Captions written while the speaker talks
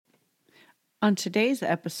On today's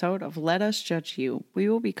episode of Let Us Judge You, we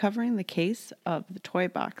will be covering the case of the Toy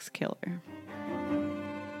Box Killer.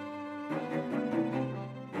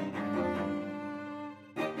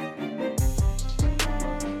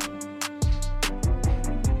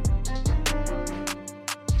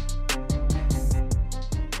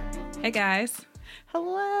 Hey guys.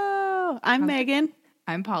 Hello, I'm Megan.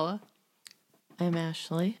 I'm Paula. I'm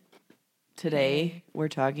Ashley. Today, we're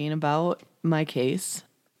talking about my case,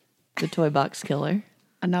 the Toy Box Killer.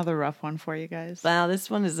 Another rough one for you guys. Wow, this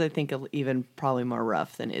one is, I think, even probably more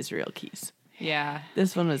rough than Israel Keys. Yeah.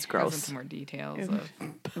 This one was Has gross. some more details of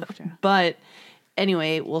But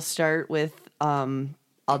anyway, we'll start with,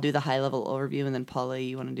 I'll do the high-level overview, and then Paula,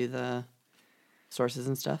 you want to do the sources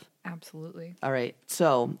and stuff? absolutely. All right,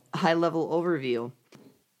 so high-level overview.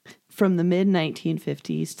 From the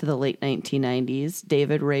mid-1950s to the late 1990s,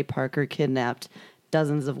 David Ray Parker kidnapped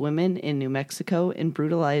dozens of women in New Mexico and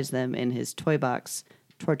brutalized them in his toy box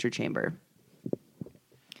torture chamber.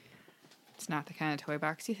 It's not the kind of toy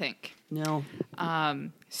box you think. No.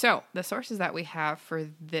 So the sources that we have for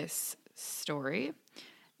this story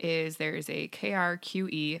is there's a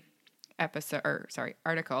KRQE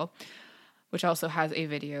article, which also has a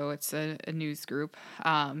video. It's a news group,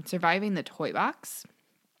 Surviving the Toy Box.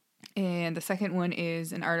 And the second one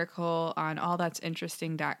is an article on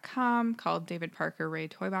allthat'sinteresting.com called David Parker Ray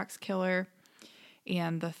Toy Box Killer.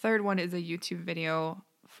 And the third one is a YouTube video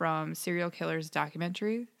from Serial Killers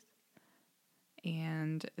Documentaries.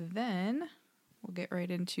 And then we'll get right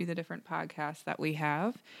into the different podcasts that we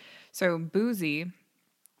have. So Boozy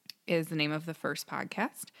is the name of the first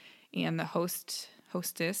podcast. And the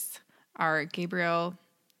hostess are Gabrielle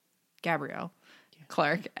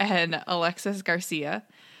Clark and Alexis Garcia.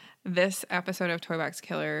 This episode of Toy Box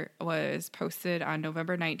Killer was posted on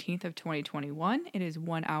November 19th of 2021. It is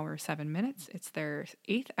 1 hour, 7 minutes. It's their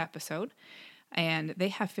 8th episode, and they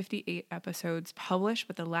have 58 episodes published,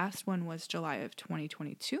 but the last one was July of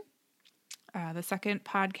 2022. The second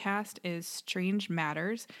podcast is Strange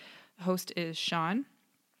Matters. The host is Sean,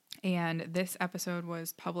 and this episode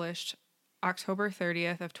was published October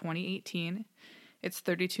 30th of 2018. It's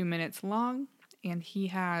 32 minutes long, and he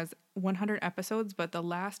has 100 episodes, but the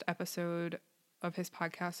last episode of his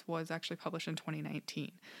podcast was actually published in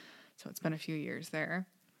 2019. So it's been a few years there.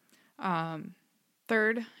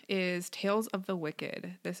 Third is Tales of the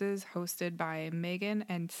Wicked. This is hosted by Megan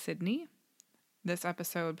and Sydney. This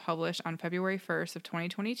episode published on February 1st of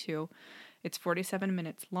 2022. It's 47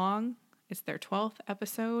 minutes long. It's their 12th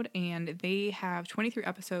episode, and they have 23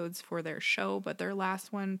 episodes for their show, but their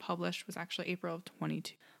last one published was actually April of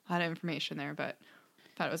 22. A lot of information there, but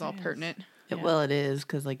thought it was all pertinent. Well, it is,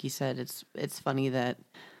 because like you said, it's funny that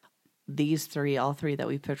all three that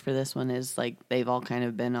we picked for this one is like they've all kind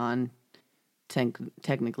of been on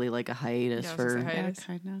technically like a hiatus for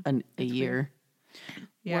a year.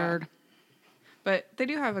 Yeah. Word. But they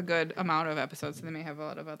do have a good amount of episodes, so they may have a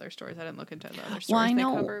lot of other stories. I didn't look into the other stories Well, I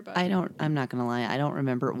know. they cover. But I'm not going to lie. I don't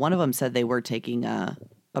remember. One of them said they were taking a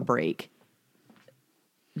break.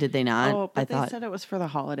 Did they not? Oh, but they said it was for the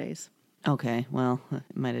holidays. Okay, well, it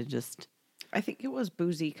might have just... I think it was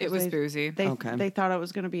Boozy. it was Boozy. They thought it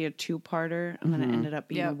was going to be a 2-parter, and then it ended up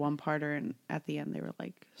being a 1-parter, and at the end they were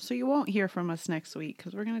like, so you won't hear from us next week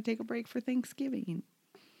because we're going to take a break for Thanksgiving.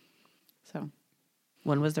 So...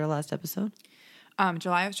 When was their last episode?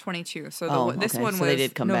 July of 22. So this one was they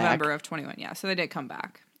did come November back. of 21. Yeah, so they did come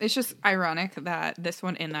back. It's just ironic that this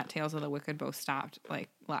one and that Tales of the Wicked both stopped like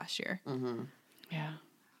last year. Mm-hmm. Yeah.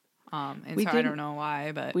 I don't know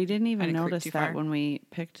why, but we didn't even I didn't notice creep too that far. when we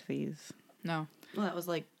picked these. No. Well, that was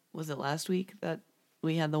like, was it last week that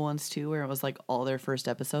we had the ones too where it was like all their first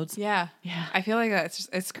episodes? Yeah. Yeah. I feel like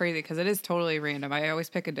it's crazy because it is totally random. I always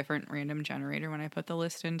pick a different random generator when I put the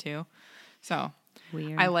list in too. So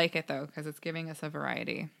Weird. I like it though because it's giving us a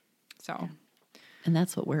variety. So. And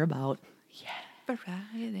that's what we're about.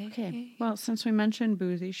 Variety. Okay. Well, since we mentioned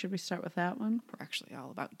Boozy, should we start with that one? We're actually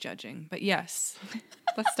all about judging, but yes,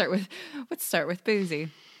 let's start with Boozy.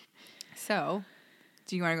 So,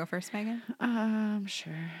 do you want to go first, Megan?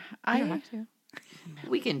 Sure. I don't have to.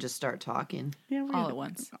 We can just start talking. Yeah, All at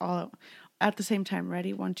once. All at the same time.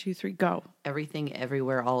 Ready? 1, 2, 3, go. Everything,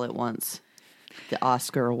 Everywhere, All at Once. The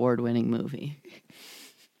Oscar award-winning movie.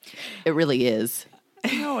 It really is.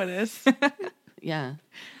 I know it is. Yeah.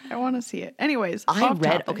 I want to see it. Anyways, I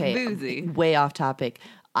read, topic. okay, Boozy. way off topic.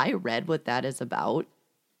 I read what that is about.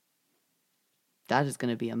 That is going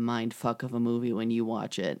to be a mind fuck of a movie when you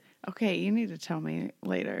watch it. Okay, you need to tell me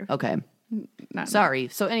later. Okay. Not Sorry.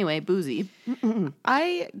 So anyway, Boozy.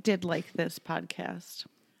 I did like this podcast.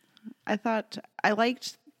 I thought I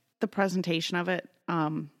liked the presentation of it.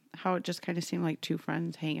 how it just kind of seemed like two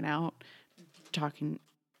friends hanging out, talking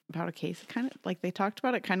about a case. Kind of like they talked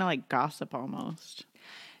about it kind of like gossip almost.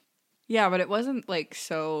 Yeah, but it wasn't like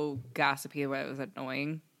so gossipy that it was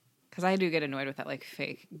annoying. Because I do get annoyed with that like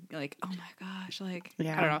fake, like, oh my gosh, like, I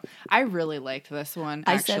don't know. I really liked this one.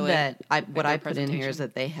 I actually. said that what I put in here presentation. is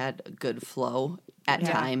that they had a good flow at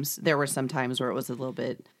times. There were some times where it was a little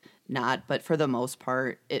bit not, but for the most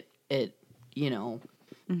part, it you know,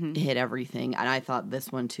 hit everything. And I thought this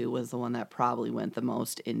one too was the one that probably went the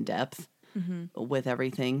most in depth with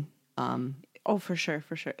everything. Oh, for sure.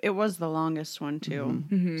 It was the longest one too,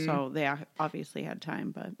 so they obviously had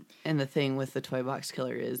time. But And the thing with the Toy Box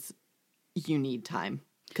Killer is you need time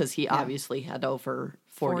because he obviously had over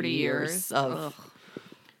 40 years of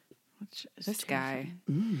This guy.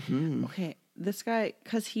 okay, this guy,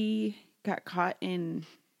 because he got caught in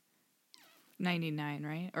 99,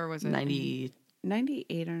 right? Or was it 98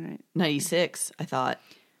 or 9. 96, I thought.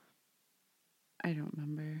 I don't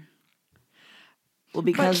remember. Well,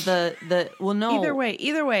 because no. Either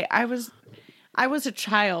way, I was a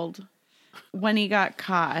child when he got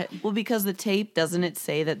caught. Well, because the tape, doesn't it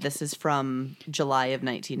say that this is from July of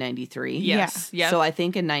 1993? Yes. Yeah. Yep. So I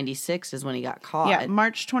think in 96 is when he got caught. Yeah,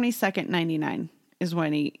 March 22nd, 99 is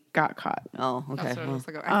when he got caught. Oh, okay. That's what it Well, was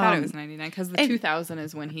like. I thought it was 99 because the 2000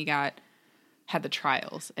 is when he had the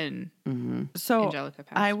trials and So Angelica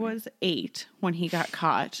passed I away. was 8 when he got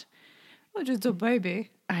caught. Oh, just a baby.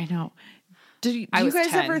 I know. Do you I was guys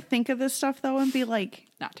 10. ever think of this stuff though and be like,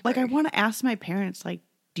 Not to like I brag. want to ask my parents, like,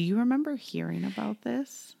 do you remember hearing about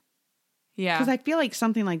this? Yeah. Because I feel like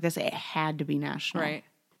something like this, it had to be national. right.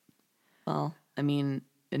 well, I mean,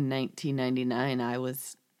 in 1999, I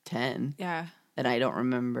was 10, Yeah. and I don't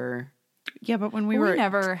remember. Yeah, but when we We were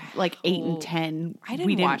never like 8 and Oh, 10, I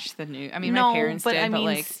we didn't watch the news. I mean, no, my parents but did, I mean,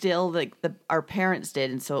 but like, still, like our parents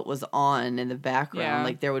did, and so it was on in the background. Yeah.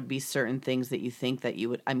 Like there would be certain things that you think that you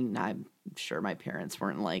would. I mean, I'm sure my parents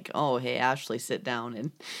weren't like, "Oh, hey, Ashley, sit down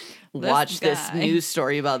and watch this guy." news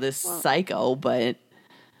story about this psycho." But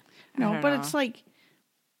No, don't but know. it's like,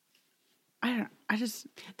 I just,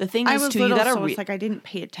 the thing I is, was too, little, you gotta. so it's like I didn't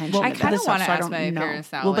pay attention. I to kind that of stuff, want to so I ask don't my know.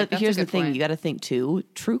 parents now. well, like, but that's here's a the good thing: point. you got to think too.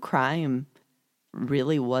 True crime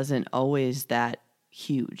really wasn't always that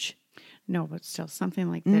huge. No, but still, something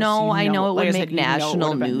like this. No, I know it like would I make said, you know it national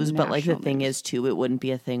would've been news, but like the national thing news. is too, it wouldn't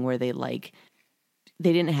be a thing where they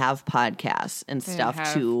didn't have podcasts and They didn't stuff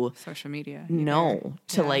have to social media. no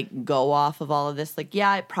to Yeah. like go off of all of this. Like,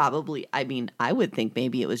 yeah, it probably. I mean, I would think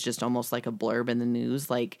maybe it was just almost like a blurb in the news,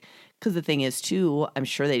 like because the thing is too, I'm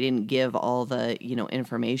sure they didn't give all the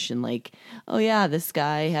information. Like, oh yeah, this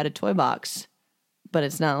guy had a toy box, but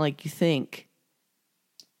it's not like you think.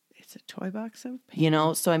 It's a toy box of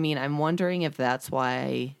paint. So I mean, I'm wondering if that's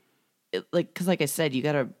why, because like I said, you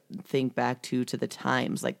got to think back to the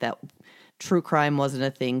times, like that true crime wasn't a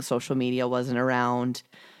thing, social media wasn't around,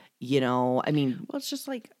 I mean, Well, it's just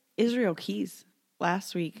like Israel Keys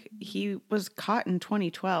last week. He was caught in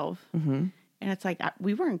 2012, and it's like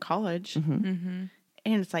we were in college, and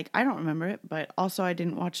it's like I don't remember it, but also I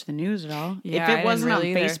didn't watch the news at all. Yeah, if I it didn't wasn't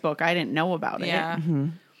really on either. Facebook, I didn't know about Yeah.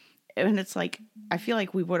 it. And it's like I feel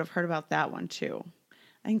like we would have heard about that one too.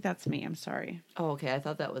 I think that's me. I'm sorry. oh, okay, I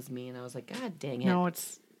thought that was me, and I was like, God dang it. No,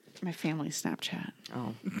 it's my family's Snapchat.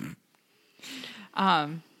 Oh.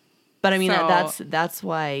 Um, But I mean, So- that's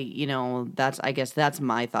why, I guess that's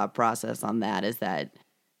my thought process on that is that,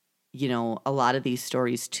 a lot of these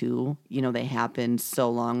stories too, they happened so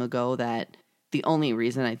long ago that the only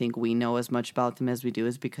reason I think we know as much about them as we do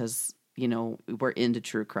is because, we're into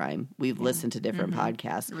true crime. We've listened to different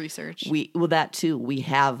podcasts. research. That too, we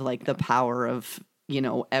have like the power of,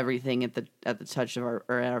 everything at the touch of or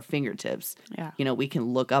at our fingertips. Yeah. We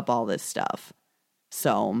can look up all this stuff.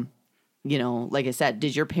 So, like I said,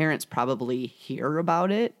 did your parents probably hear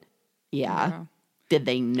about it? Yeah. Yeah. Did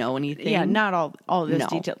they know anything? Yeah, not all this No.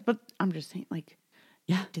 detail, but I'm just saying, like,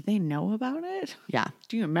 Yeah. did they know about it? Yeah.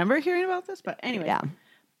 Do you remember hearing about this? But anyway, Yeah.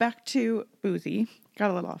 back to Boozy.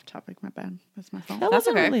 Got a little off topic. My bad. That's my fault. That That's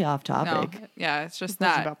wasn't okay. really off No, topic. yeah, it's just It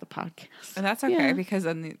was that. about the podcast. And that's okay Yeah. because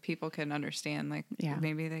then the people can understand. Like, Yeah.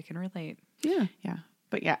 maybe they can relate. Yeah. Yeah,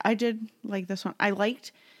 but yeah, I did like this one. I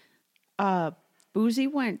liked. Boozy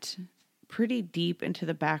went pretty deep into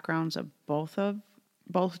the backgrounds of both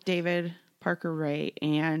David Parker Ray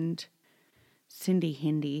and Cindy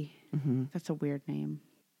Hindi. That's a weird name.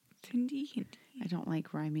 Cindy. I don't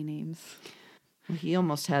like rhymey names. He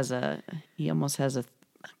almost has a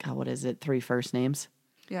God, what is it? 3 first names.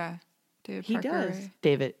 Yeah. David He Parker does. Ray.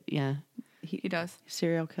 David, yeah. He does.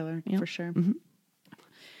 Serial killer for sure. John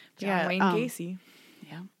Yeah, Wayne Gacy.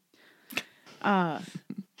 Yeah.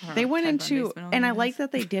 I don't They know went Ted into, Bundy's middle and I name like is.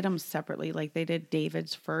 that they did them separately. Like they did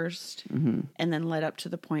David's first, Mm-hmm. and then led up to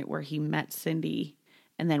the point where he met Cindy,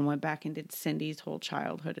 and then went back and did Cindy's whole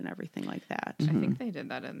childhood and everything like that. I think they did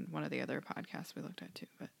that in one of the other podcasts we looked at too.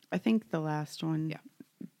 But I think the last one Yeah.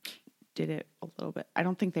 did it a little bit. I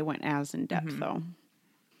don't think they went as in depth though.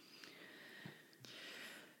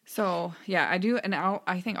 so yeah, I do, and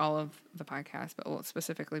I think all of the podcasts, but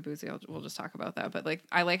specifically Boozy, we'll just talk about that. But like,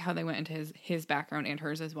 I like how they went into his background and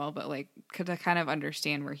hers as well. But like, to kind of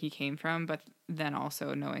understand where he came from, but then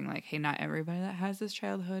also knowing like, hey, not everybody that has this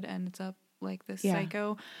childhood ends up like this Yeah.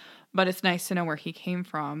 psycho. But it's nice to know where he came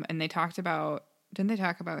from. And they talked about, didn't they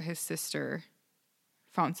talk about his sister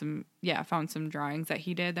found some drawings that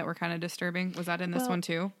he did that were kind of disturbing? Was that in this Well, one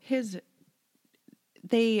too?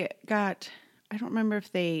 I don't remember if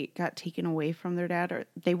they got taken away from their dad or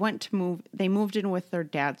they moved in with their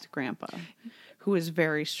dad's grandpa, who is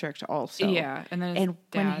very strict also. Yeah, and then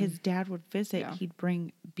when his dad would visit, Yeah. he'd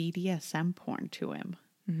bring BDSM porn to him.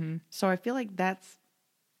 Mm-hmm. So I feel like that's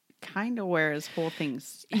kind of where his whole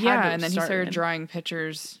thing's and then he started drawing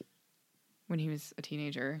pictures when he was a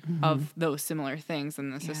teenager of those similar things,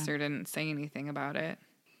 and the sister didn't say anything about it.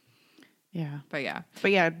 Yeah. But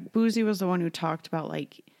yeah, Boozy was the one who talked about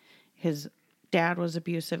like his dad was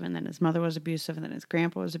abusive, and then his mother was abusive, and then his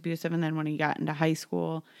grandpa was abusive, and then when he got into high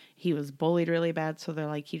school, he was bullied really bad. So they're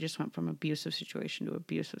like, he just went from abusive situation to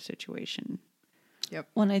abusive situation. yep.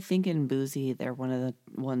 Well, and I think in Boozy, they're one of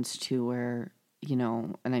the ones too where, you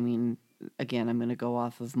know, and I mean, again, I'm going to go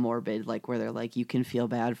off of morbid, like where they're like, you can feel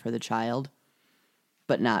bad for the child,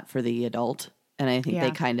 but not for the adult. And I think they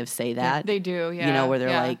kind of say that. They do, yeah. You know, where they're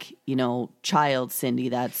yeah. like, you know, child Cindy,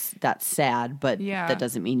 that's sad, but Yeah. that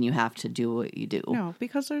doesn't mean you have to do what you do. No,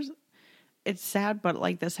 because it's sad, but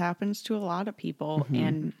like this happens to a lot of people,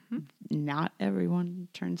 and not everyone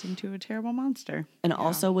turns into a terrible monster. And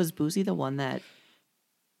also, was Boozy the one that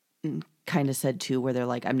kind of said too, where they're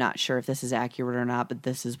like, I'm not sure if this is accurate or not, but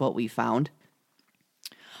this is what we found?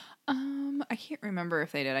 I can't remember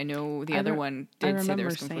if they did. I know the other one did say there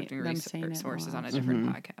was conflicting sources on a different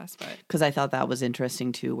podcast, but Because I thought that was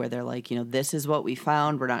interesting too, where they're like, you know, this is what we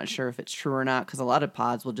found. We're not sure if it's true or not. Because a lot of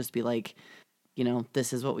pods will just be like, you know,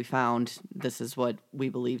 this is what we found. This is what we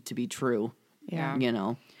believe to be true. Yeah. You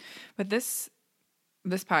know, But this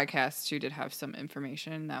podcast too did have some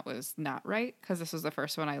information that was not right, because this was the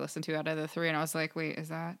first one I listened to out of the three, and I was like, wait, is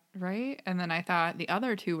that right? And then I thought the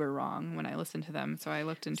other two were wrong when I listened to them, so I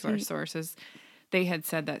looked into our sources. They had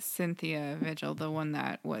said that Cynthia Vigil, the one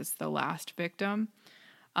that was the last victim,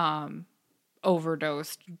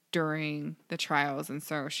 overdosed during the trials, and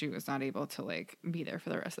so she was not able to like be there for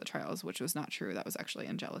the rest of the trials, which was not true. That was actually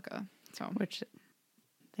Angelica. So Which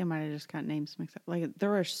they might have just got names mixed up. Like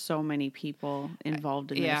there are so many people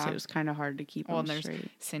involved in this. It was kind of hard to keep them there's straight.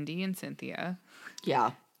 Cindy and Cynthia,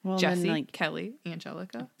 yeah. Well, Jesse, then like Kelly,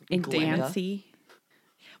 Angelica, and Glenda. Nancy.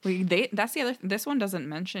 That's the other. This one doesn't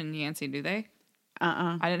mention Yancey, do they?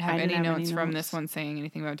 I didn't have any notes from this one saying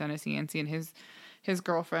anything about Dennis Yancey and his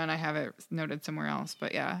girlfriend. I have it noted somewhere else,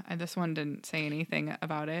 but yeah, this one didn't say anything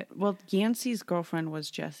about it. Well, Yancey's girlfriend was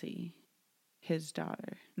Jessie, his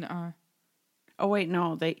daughter. Nuh-uh. Oh wait,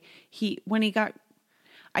 no.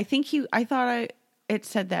 I thought it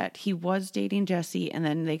said that he was dating Jessie, and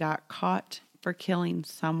then they got caught for killing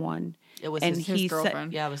someone. It was and his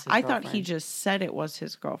girlfriend. Yeah, it was his I girlfriend. thought he just said it was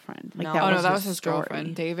his girlfriend. Like No. That was his story.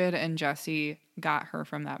 girlfriend. David and Jesse got her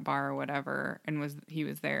from that bar or whatever, and he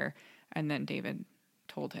was there, and then David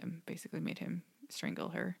told him, basically made him strangle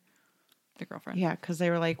her, the girlfriend. Yeah, because they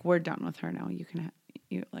were like, "We're done with her now. You can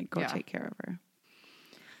go take care of her."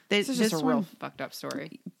 This is just a real fucked up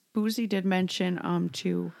story. Boozy did mention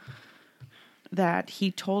too that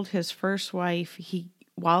he told his first wife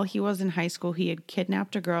while he was in high school he had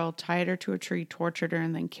kidnapped a girl, tied her to a tree, tortured her,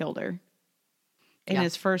 and then killed her. And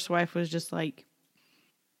his first wife was just like,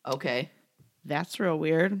 Okay. "That's real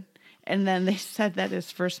weird." And then they said that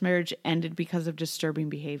his first marriage ended because of disturbing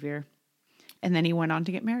behavior. And then he went on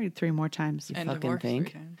to get married 3 more times. And fucking divorced 3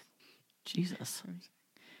 think? times. Jesus.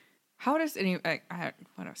 How does any...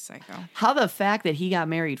 what a psycho. How the fact that he got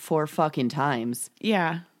married 4 fucking times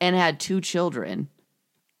Yeah. and had 2 children.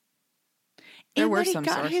 There And were then he some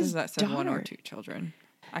got sources his that said 1 or daughter. 2 children.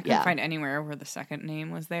 I couldn't Yeah. find anywhere where the second name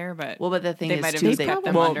was there, but Well, but the thing they is might have too, just they, kept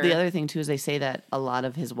them well, under. the other thing too is they say that a lot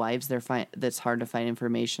of his wives, that's hard to find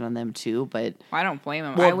information on them too. But I don't blame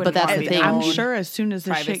him. Well, I wouldn't but that's want the to thing. be I'm known. sure as soon as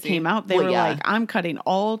this shit privacy. came out, they Well, were yeah. like, "I'm cutting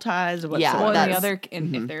all ties whatsoever." Yeah, Well, and the that's- other,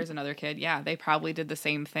 and if there's another kid, yeah, they probably did the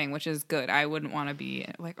same thing, which is good. I wouldn't want to be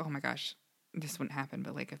like, oh my gosh, this wouldn't happen.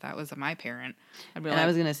 But like, if that was my parent, I'd be and like, I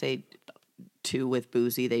was gonna say, too, with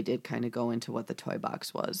Boozy, they did kind of go into what the toy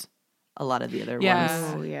box was. A lot of the other Yeah.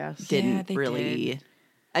 ones Oh, yes. didn't they really. did.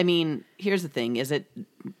 I mean, here's the thing: is it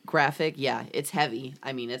graphic? Yeah, it's heavy.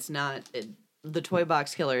 I mean, it's not. The Toy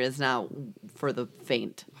Box Killer is not for the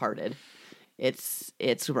faint-hearted. It's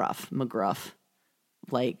rough, McGruff.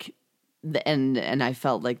 Like, and I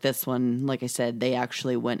felt like this one, like I said, they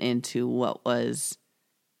actually went into what was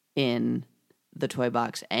in the toy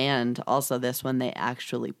box, and also this one they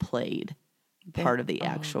actually played part of the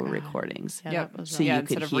actual God. recordings. Yeah, Yep. that was So rough. you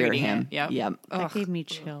instead could of hear reading him. it. Yep. Yep. That Ugh. gave me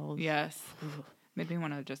chills. Yes. Made me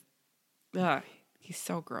want to just. Ugh, he's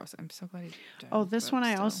so gross. I'm so glad he died. Oh, this but one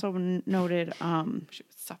I still, also noted. she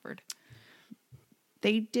suffered.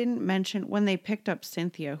 They didn't mention when they picked up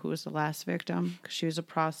Cynthia, who was the last victim, because she was a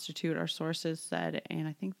prostitute. Our sources said, and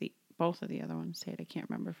I think both of the other ones said, I can't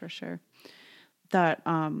remember for sure, that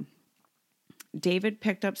David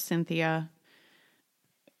picked up Cynthia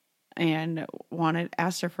and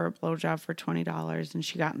asked her for a blowjob for $20, and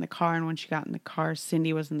she got in the car. And when she got in the car,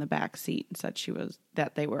 Cindy was in the back seat and said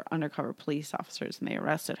that they were undercover police officers and they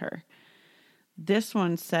arrested her. This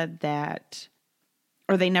one said that,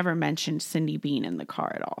 or they never mentioned Cindy being in the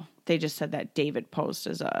car at all. They just said that David posed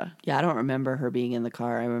as a. Yeah, I don't remember her being in the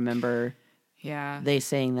car. I remember Yeah. they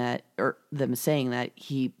saying that, or them saying that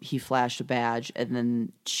he flashed a badge, and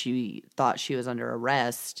then she thought she was under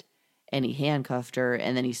arrest, and he handcuffed her,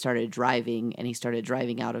 and then he started driving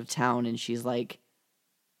out of town, and she's like,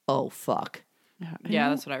 "Oh fuck." Yeah,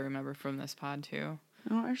 that's what I remember from this pod too.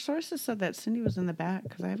 Oh, our sources said that Cindy was in the back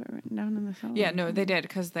because I have it written down in the cell. Yeah, no, they did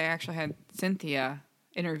because they actually had Cynthia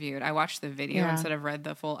interviewed. I watched the video Yeah. instead of read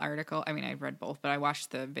the full article. I mean, I read both, but I watched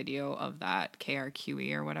the video of that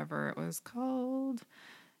KRQE or whatever it was called.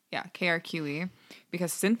 Yeah, KRQE,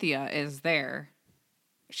 because Cynthia is there.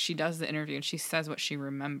 She does the interview and she says what she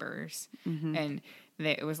remembers. And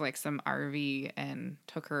it was like some RV and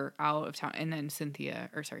took her out of town. And then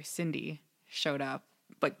Cindy showed up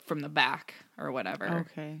like from the back or whatever.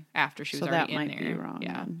 Okay. After she was So already that in might there. be wrong.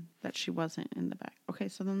 Yeah. Then, that she wasn't in the back. Okay,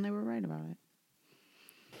 so then they were right about it.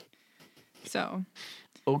 So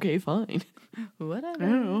Okay, fine. whatever.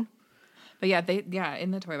 Oh. But yeah,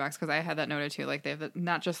 in the toy box, because I had that noted too. Like they have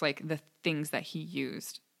not just like the things that he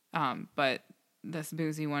used, but this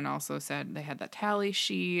Boozy one also said they had that tally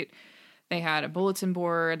sheet. They had a bulletin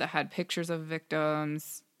board that had pictures of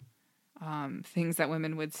victims, things that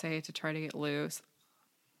women would say to try to get loose.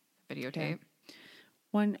 Videotape.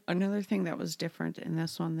 Another thing that was different in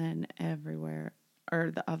this one than everywhere,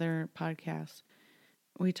 or the other podcasts,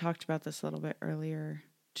 we talked about this a little bit earlier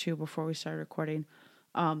too before we started recording.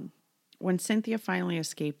 When Cynthia finally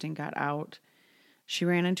escaped and got out, she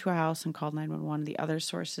ran into a house and called 911. The other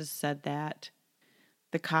sources said that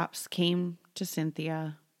the cops came to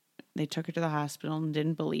Cynthia, they took her to the hospital and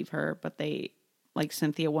didn't believe her, but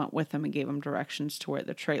Cynthia went with them and gave them directions to where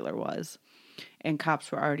the trailer was. And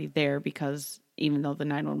cops were already there because even though the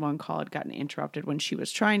 911 call had gotten interrupted when she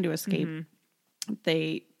was trying to escape,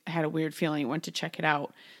 they had a weird feeling, went to check it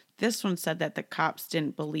out. This one said that the cops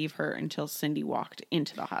didn't believe her until Cindy walked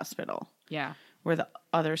into the hospital. Yeah. Where the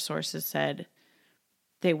other sources said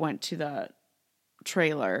they went to the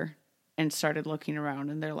trailer and started looking around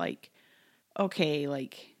and they're like, okay,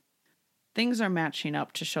 like things are matching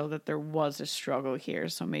up to show that there was a struggle here.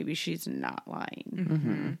 So maybe she's not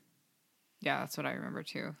lying. Yeah, that's what I remember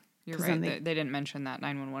too. You're 'Cause right. then They didn't mention that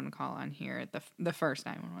 911 call on here, the first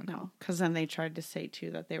 911 call. No, because then they tried to say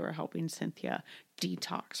too that they were helping Cynthia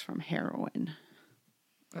detox from heroin.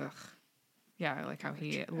 Ugh. Yeah, I like how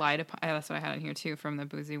he lied upon. That's what I had in here too from the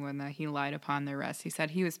Boozy one, that he lied upon the arrest. He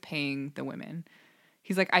said he was paying the women.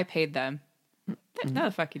 He's like, I paid them. No,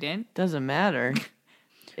 the fuck you didn't. Doesn't matter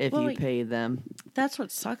if Well, you like- pay them. That's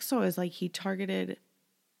what sucks though, is like he targeted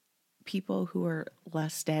people who are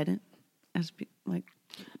less dead, as like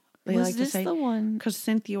they Was like to this say, the one? because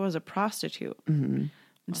Cynthia was a prostitute, and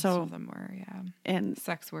Most so of them were, yeah. and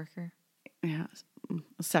Sex worker. yeah,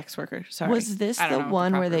 a sex worker. Sorry, Was this I don't the know what the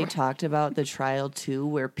one where proper they way- talked about the trial too,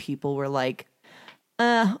 where people were like,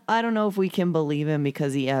 I don't know if we can believe him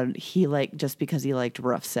because he liked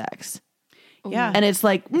rough sex. yeah, And it's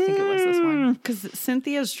like, I think it was this one. because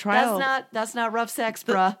Cynthia's trial, that's not rough sex,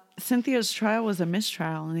 bruh. Cynthia's trial was a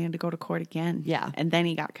mistrial, and they had to go to court again. Yeah. and then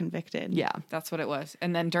he got convicted. Yeah. That's what it was.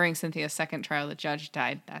 And then during Cynthia's second trial, the judge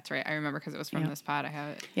died. That's right. I remember because it was from this pod. I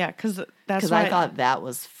have it. yeah, because that's Because why I thought that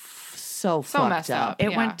was so fucked messed up. up.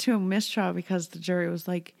 it Yeah. went to a mistrial because the jury was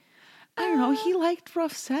like, I don't know, he liked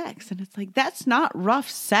rough sex, and it's like that's not rough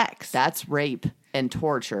sex. That's rape. and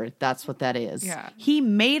torture. That's what that is. Yeah. He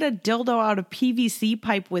made a dildo out of PVC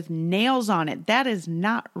pipe with nails on it. That is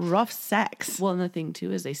not rough sex. Well, and the thing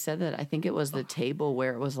too is they said that I think it was the table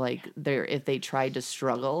where it was like if they tried to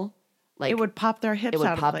struggle, like It would pop their hips it would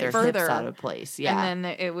out pop of their place. hips Further. out of place. Yeah. And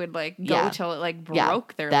then it would like go Yeah. till it like Yeah.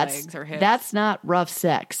 broke their legs or hips. That's not rough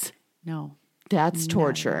sex. No, That's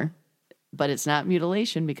torture. But it's not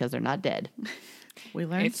mutilation because they're not dead. we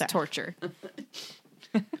learned It's that. torture.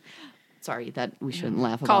 Sorry, that we shouldn't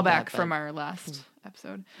laugh about Call that, back but- from our last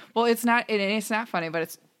episode. Well, it's not funny, but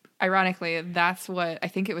it's ironically that's what I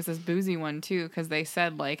think it was this boozy one too, because they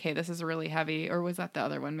said like, "Hey, this is really heavy," or was that the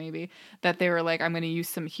other one? Maybe that they were like, "I'm going to use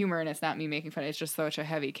some humor, and it's not me making fun. It's just such a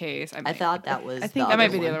heavy case." I thought that was I think that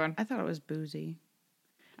might be the other one. I thought it was boozy.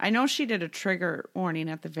 I know she did a trigger warning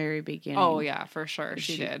at the very beginning. Oh yeah, for sure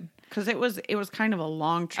she did. Because it was kind of a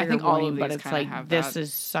long trigger think all of warning, but these it's kinda like have this that.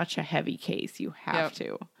 is such a heavy case. You have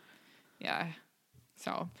to. Yeah.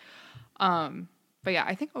 So, but yeah,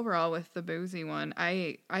 I think overall with the boozy one,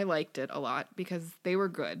 I liked it a lot because they were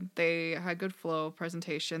good. They had good flow,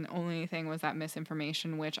 presentation. The only thing was that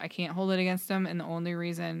misinformation, which I can't hold it against them. And the only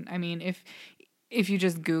reason, I mean, if you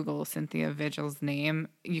just Google Cynthia Vigil's name,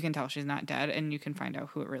 you can tell she's not dead and you can find out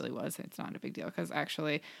who it really was. It's not a big deal because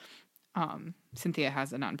actually, Cynthia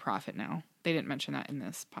has a nonprofit now. They didn't mention that in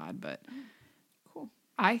this pod, but Cool.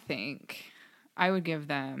 I think I would give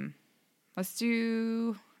them, let's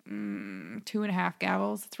do 2.5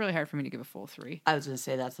 gavels. It's really hard for me to give a full 3. I was going to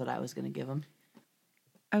say that's what I was going to give them.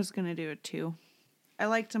 I was gonna do it too. I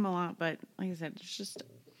liked him a lot, but like I said, it's just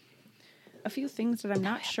a few things that I'm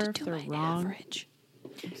not sure if they're wrong. Average.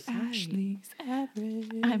 Ashley's average.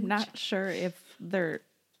 I'm not sure if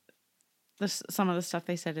some of the stuff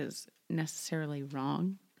they said is necessarily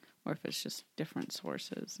wrong, or if it's just different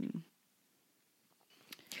sources.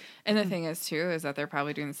 And the thing is, too, is that they're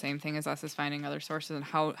probably doing the same thing as us, is finding other sources. And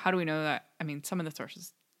how do we know that? I mean, some of the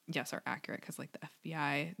sources, yes, are accurate because, like, the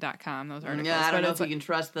FBI.com, those articles. Yeah, I don't but know it's if you can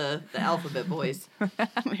trust the alphabet boys.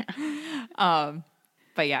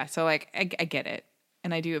 But yeah, so, like, I get it.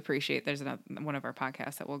 And I do appreciate there's one of our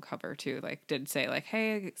podcasts that we'll cover, too, like, did say, like,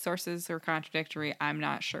 hey, sources are contradictory. I'm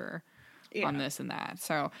not sure on this and that.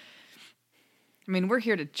 So, I mean, we're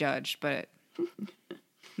here to judge, but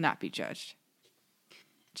not be judged.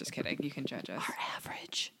 Just kidding. You can judge us. Our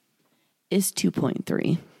average is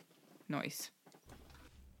 2.3. Noise.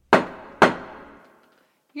 You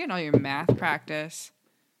getting all your math practice.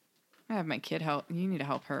 I have my kid help. You need to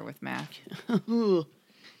help her with math.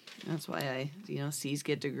 That's why C's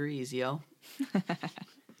get degrees, yo.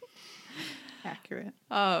 Accurate.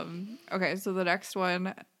 Okay, so the next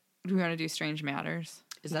one, we want to do Strange Matters.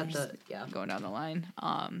 Is that the, yeah. Going down the line.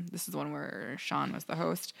 This is the one where Sean was the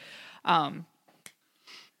host.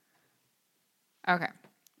 Okay.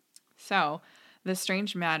 So, the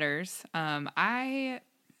Strange Matters, it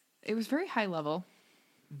was very high level.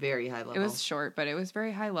 Very high level. It was short, but it was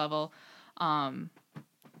very high level.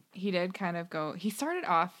 He did kind of he started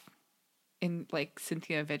off in like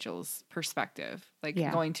Cynthia Vigil's perspective, like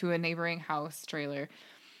going to a neighboring house trailer.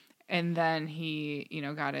 And then he,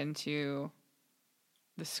 got into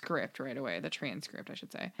the script right away, the transcript, I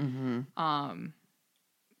should say. Mm-hmm.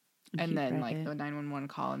 And then like the 911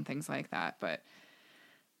 call and things like that. But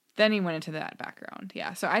then he went into that background.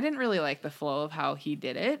 Yeah. So I didn't really like the flow of how he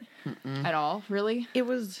did it at all, really. It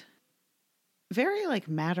was very like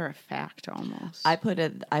matter of fact almost. I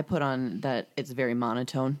put on that it's very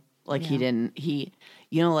monotone. Like he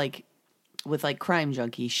like with like Crime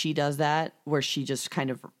Junkie, she does that where she just kind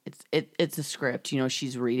of it's a script,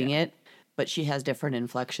 she's reading it, but she has different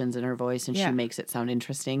inflections in her voice and she makes it sound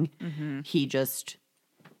interesting. Mm-hmm. He just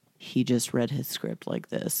read his script like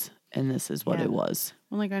this, and this is what it was.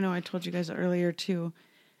 Well, like I know I told you guys earlier too.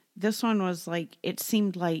 This one was like it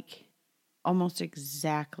seemed like almost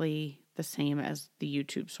exactly the same as the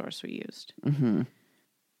YouTube source we used. Mm-hmm.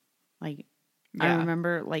 Like I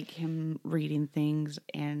remember like him reading things,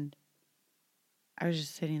 and I was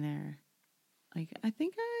just sitting there, like I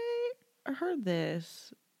think I heard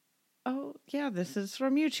this. Oh yeah, this is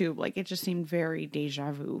from YouTube. Like it just seemed very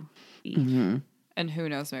deja vu. Mm-hmm. And who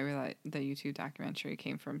knows, maybe that the YouTube documentary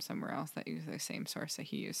came from somewhere else that used the same source that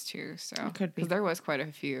he used too. So it could be, because there was quite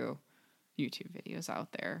a few YouTube videos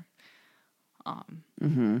out there.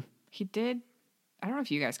 He did. I don't know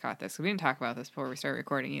if you guys caught this. We didn't talk about this before we started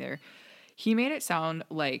recording either. He made it sound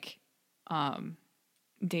like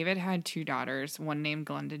David had 2 daughters, one named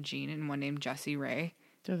Glenda Jean and one named Jessie Ray.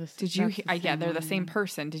 Did you? They're the same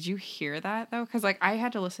person. Did you hear that though? Because like I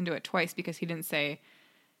had to listen to it twice because he didn't say,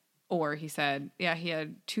 or he said, he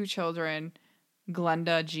had 2 children,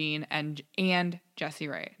 Glenda Jean and Jessie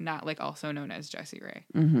Ray, not like also known as Jessie Ray.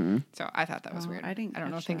 Mm-hmm. So I thought that was weird. I didn't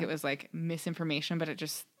don't catch think that. it was like misinformation, but it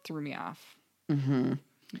just threw me off. Mm-hmm.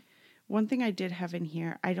 One thing I did have in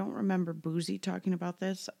here, I don't remember Boozy talking about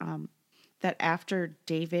this, that after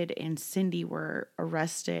David and Cindy were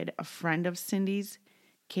arrested, a friend of Cindy's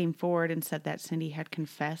came forward and said that Cindy had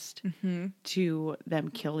confessed to them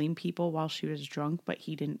killing people while she was drunk, but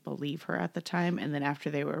he didn't believe her at the time. And then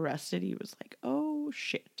after they were arrested, he was like, oh,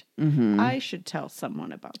 shit. I should tell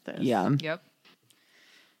someone about this. Yeah. Yep.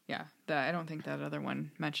 Yeah. I don't think that other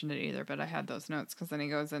one mentioned it either, but I had those notes because then he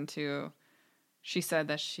goes into, she said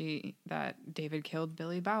that David killed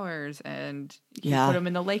Billy Bowers and he put him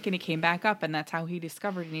in the lake and he came back up and that's how he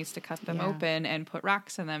discovered he needs to cut them open and put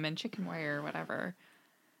rocks in them and chicken wire or whatever.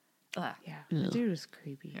 Ugh. Yeah. The dude was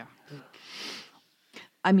creepy. Yeah.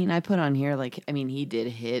 I mean, I put on here, he did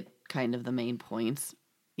hit kind of the main points.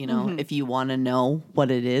 You know, if you want to know what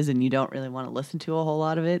it is and you don't really want to listen to a whole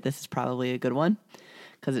lot of it, this is probably a good one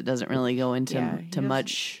because it doesn't really go into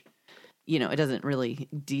much, it doesn't really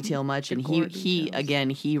detail much. And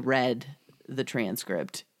he read the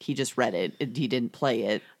transcript. He just read it. He didn't play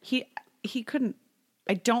it. He couldn't.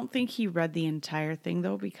 I don't think he read the entire thing,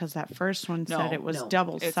 though, because that first one said it was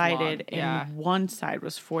double-sided and one side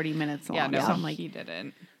was 40 minutes long. Yeah, no, so I'm like, he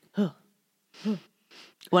didn't.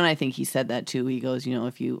 When I think he said that, too, he goes,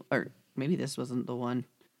 if you, or maybe this wasn't the one.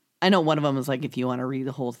 I know one of them was like, if you want to read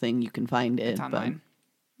the whole thing, you can find it. It's online.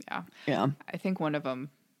 Yeah. Yeah. I think one of them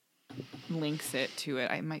links it to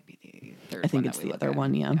it. It might be the third one. I think it's the other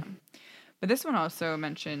one, yeah. But this one also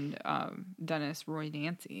mentioned Dennis Roy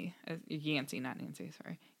Yancey, not Nancy,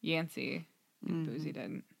 sorry. Yancey, and Boozy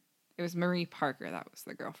didn't. It was Marie Parker, that was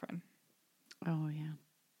the girlfriend. oh, yeah.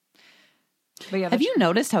 But yeah, Have you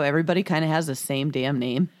noticed how everybody kind of has the same damn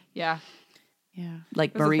name? Yeah. Yeah.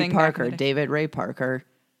 Like was a Marie thing back in Parker, the day. David Ray Parker.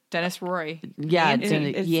 Dennis Roy. Yeah,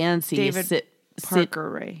 It's Yancey. David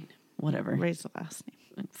Parker Ray. Whatever. Ray's the last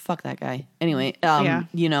name. Fuck that guy. Anyway, Yeah.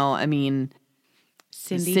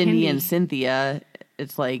 Cindy Hindi. and Cynthia,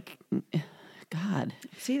 it's like, God.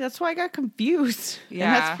 See, that's why I got confused. Yeah.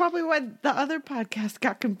 And that's probably why the other podcast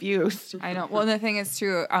got confused. I know. Well, and the thing is,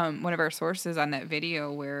 too, one of our sources on that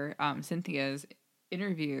video where Cynthia's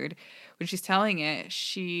interviewed, when she's telling it,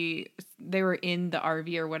 they were in the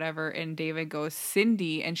RV or whatever, and David goes,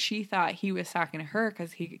 Cindy, and she thought he was talking to her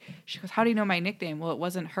because she goes, how do you know my nickname? Well, it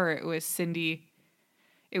wasn't her. It was Cindy.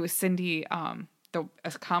 It was Cindy, the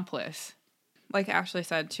accomplice. Like Ashley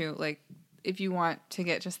said, too, like, if you want to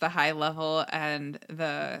get just the high level and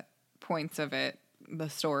the points of it, the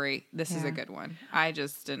story, this is a good one. I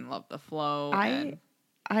just didn't love the flow. I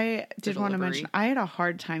did want to mention, I had a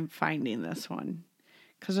hard time finding this one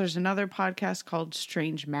because there's another podcast called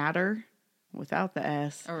Strange Matter without the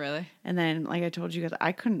S. Oh, really? And then, like I told you guys,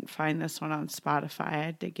 I couldn't find this one on Spotify. I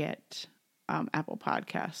had to get Apple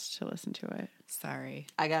Podcasts to listen to it. Sorry.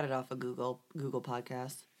 I got it off of Google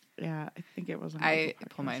Podcast. Yeah, I think it was on I Apple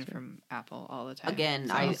pull mine Podcasts, from Apple all the time. Again,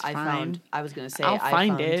 So I it's fine. found, I was going to say, I'll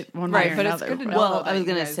find found, it one Right, way or but it's another. good to know. Well, that I was you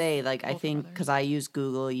going to guys say, like, I both think, others. because I use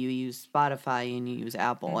Google, you use Spotify, and you use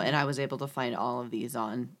Apple, and I was able to find all of these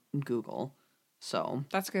on Google. So,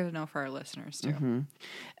 That's good to know for our listeners, too.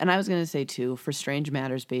 and I was going to say, too, for Strange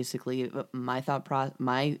Matters, basically, my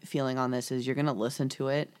my feeling on this is you're going to listen to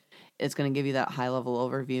it. It's going to give you that high-level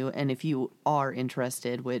overview, and if you are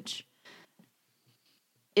interested, which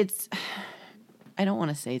it's... I don't want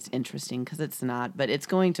to say it's interesting because it's not, but it's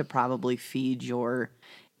going to probably feed your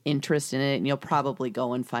interest in it, and you'll probably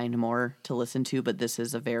go and find more to listen to, but this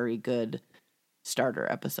is a very good starter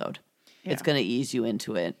episode. Yeah. It's going to ease you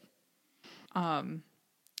into it.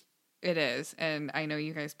 It is. And I know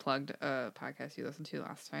you guys plugged a podcast you listened to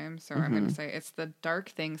last time. So I'm going to say it's the Dark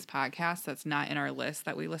Things podcast that's not in our list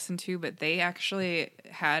that we listened to, but they actually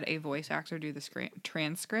had a voice actor do the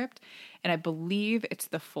transcript. And I believe it's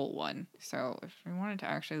the full one. So if you wanted to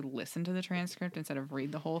actually listen to the transcript instead of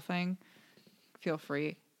read the whole thing, feel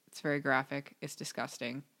free. It's very graphic. It's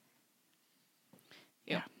disgusting.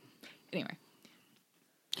 Yeah. Anyway.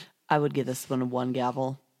 I would give this one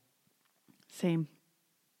gavel. Same.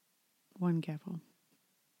 One gavel.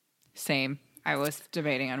 Same. I was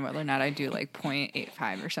debating on whether or not I do like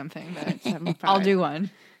 0.85 or something, but 7.5. I'll do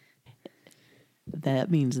one.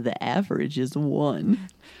 That means the average is 1.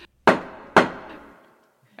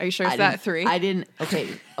 Are you sure it's that 3? I didn't.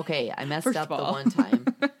 Okay. I messed First up of the all. one time.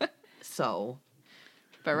 So,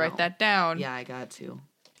 But write no. that down. yeah, I got to.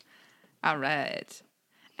 All right.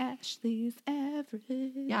 Ashley's average.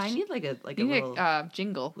 Yeah, I need like a You need little a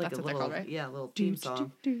jingle. like That's a what they're little called, right? yeah, a little theme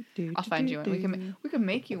song. I'll find you one. We can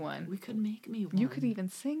make you one. We could make me one. You could even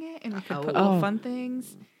sing it, and we could Oh. put little Oh. fun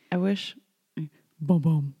things. I wish. boom,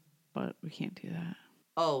 boom. But we can't do that.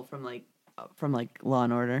 Oh, from Law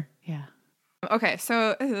and Order. Yeah. Okay,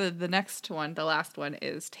 so the next one, the last one,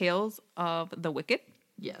 is Tales of the Wicked.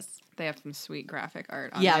 Yes. They have some sweet graphic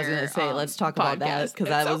art on Yeah, I was their, gonna say, let's talk about that podcast. because It's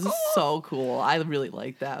that so was cool. so cool. I really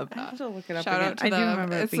like that. I have to look it up Shout again. out to I do them.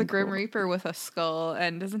 remember it It's the being Grim cool. Reaper with a skull,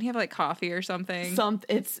 and doesn't he have like coffee or something?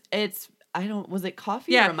 It's I don't, was it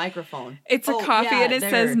coffee Yeah. or a microphone? It's a Oh, coffee, yeah, and it there.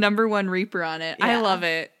 says #1 Reaper on it. I Yeah. love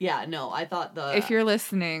it. Yeah, no, I thought If you're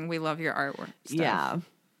listening, we love your artwork. Stuff. yeah.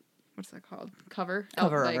 What's that called? Cover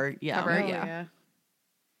Cover art, yeah. Cover, Oh, yeah.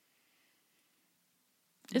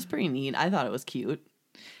 It's pretty neat. I thought it was cute.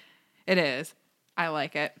 It is. I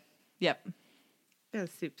like it. Yep, Yeah,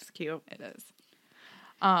 soup's cute. it is.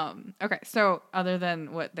 Okay, so other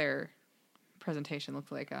than what their presentation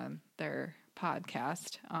looked like on their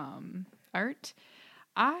podcast art,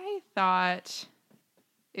 I thought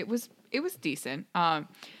it was decent.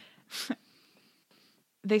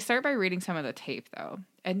 They start by reading some of the tape though,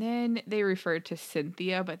 and then they referred to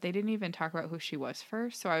Cynthia, but they didn't even talk about who she was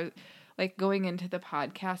first. So I was like, going into the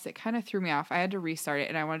podcast, it kind of threw me off. I had to restart it,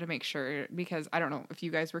 and I wanted to make sure, because I don't know if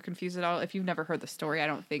you guys were confused at all. If you've never heard the story, I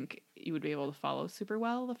don't think you would be able to follow super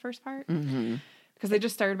well the first part, because they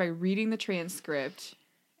just started by reading the transcript,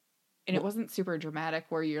 and it wasn't super dramatic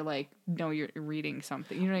where you're like, no, you're reading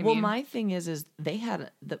something. You know what I Well, mean? my thing is they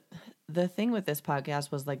had the thing with this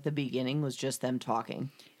podcast was like the beginning was just them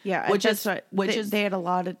talking. Yeah, Which that's is- what, which they, is- they had a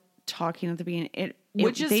lot of talking at the beginning.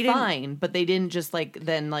 Which is they didn't- fine, but they didn't just like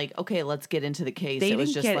then like, okay, let's get into the case. They It was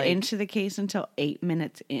didn't just get like into the case until 8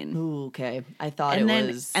 minutes in, ooh, okay. I thought and it then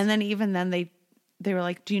was and then even then they were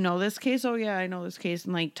like, "Do you know this case?" "Oh yeah, I know this case,"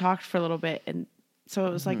 and like talked for a little bit, and so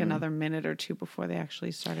it was like another minute or two before they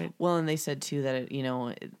actually started. well, and they said too that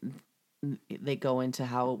they go into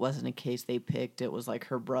how it wasn't a case they picked. It was like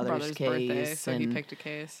her brother's case, birthday, so he and picked a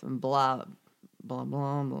case. blah blah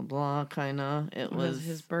blah blah blah. Kind of. It was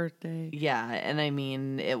his birthday. Yeah, and I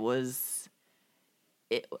mean, it was.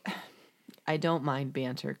 I don't mind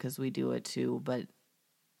banter because we do it too, but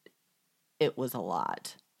it was a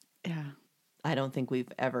lot. Yeah. I don't think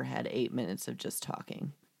we've ever had 8 minutes of just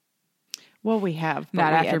talking. Well, we have, but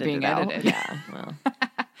Not we after edited being it out. edited. Yeah,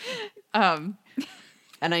 well.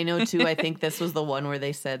 And I know too, I think this was the one where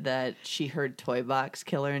they said that she heard Toy Box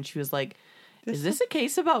Killer and she was like, is this a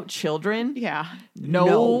case about children? Yeah.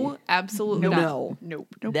 No, absolutely not. No.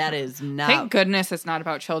 Nope. That is not. Thank goodness it's not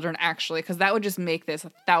about children, actually, because that would just make this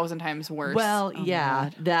 1,000 times worse. Well,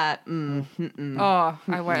 yeah, that. Oh,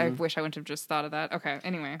 I wish I wouldn't have just thought of that. Okay,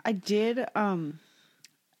 anyway. I did.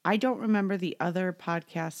 I don't remember the other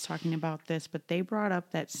podcasts talking about this, but they brought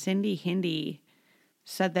up that Cindy Hindi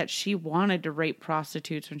said that she wanted to rape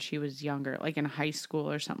prostitutes when she was younger, like in high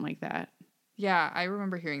school or something like that. Yeah, I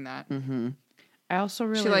remember hearing that. I also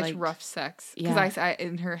really She likes liked rough sex. Because Yeah. I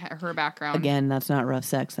in her background. Again, that's not rough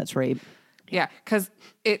sex, that's rape. Yeah, because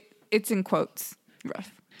it's in quotes.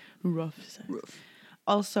 Rough. sex.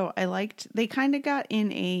 Also, I liked they kind of got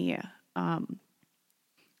in a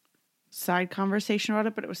side conversation about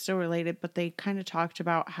it, but it was still related. But they kind of talked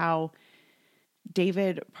about how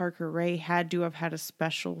David Parker Ray had to have had a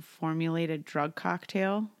special formulated drug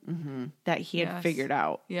cocktail that he had Yes. figured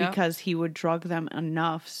out Yep. because he would drug them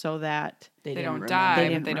enough so that They didn't don't remember. die, They but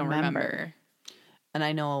didn't they don't remember. remember.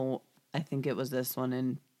 And I think it was this one,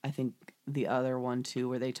 and I think the other one too,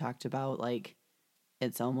 where they talked about like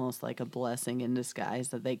it's almost like a blessing in disguise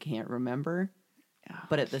that they can't remember. Yeah.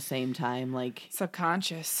 But at the same time, like,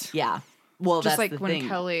 Subconscious. yeah. Well, Just that's like the when thing.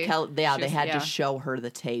 Kelly- Yeah, she they was- had yeah. to show her the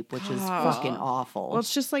tape, which is Oh. fucking awful. well,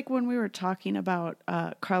 it's just like when we were talking about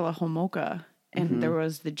Carla Homolka and there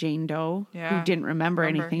was the Jane Doe Yeah. who didn't remember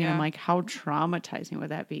anything, and I'm yeah. like, how traumatizing would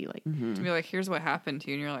that be? Like, To be like, here's what happened to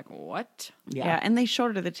you. And you're like, what? yeah. And they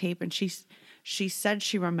showed her the tape, and she said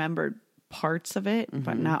she remembered parts of it,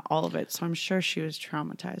 but not all of it. So I'm sure she was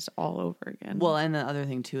traumatized all over again. Well, and the other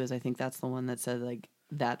thing too is I think that's the one that said like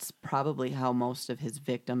that's probably how most of his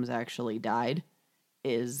victims actually died,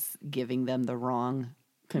 is giving them the wrong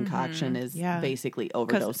concoction, is Yeah. basically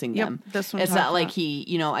overdosing yep, them. this one it's talked not like about-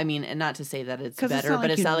 he, I mean, and not to say that it's because better, it's not but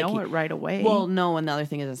like it's you not like know he, it right away. well, no, and the other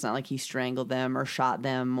thing is it's not like he strangled them or shot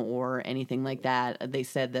them or anything like that. They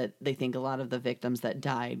said that they think a lot of the victims that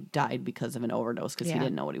died because of an overdose because he Yeah.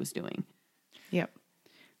 didn't know what he was doing. Yep.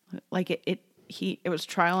 Like it was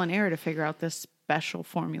trial and error to figure out this special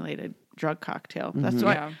formulated drug cocktail. That's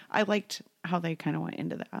why Yeah. I liked how they kind of went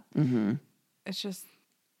into that. It's just,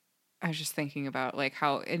 I was just thinking about like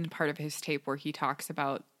how in part of his tape where he talks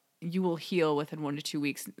about you will heal within 1 to 2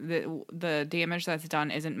 weeks. The damage that's done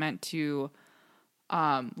isn't meant to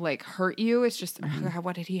like hurt you. It's just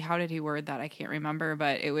how did he word that? I can't remember,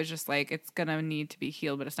 but it was just like it's gonna need to be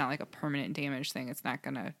healed, but it's not like a permanent damage thing. It's not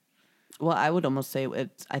gonna. Well, I would almost say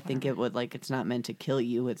I think it would like it's not meant to kill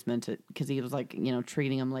you. It's meant to because he was like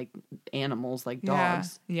treating them like animals, like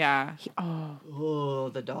dogs. Yeah. Oh,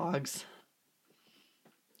 the dogs.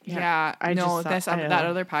 Yeah, I no, just thought- that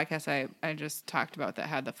other podcast I just talked about that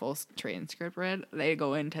had the full transcript read. They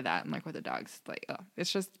go into that and like with the dogs, like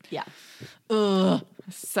it's just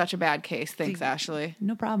such a bad case. Thanks, Ashley.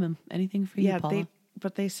 No problem. Anything for you, Yeah, Paula?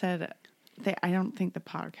 they said I don't think the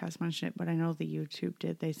podcast mentioned it, but I know the YouTube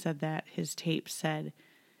did. They said that his tape said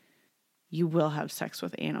you will have sex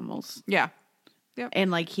with animals. Yeah, yep. And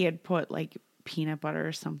like he had put like peanut butter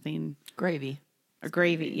or something Gravy. or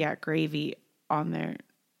gravy on there.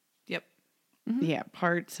 Yep. Yeah,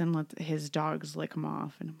 parts and let his dogs lick them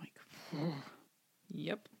off, and I'm like,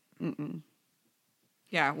 Yep.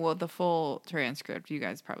 Yeah, well, the full transcript you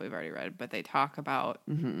guys probably have already read, but they talk about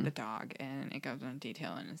the dog and it goes into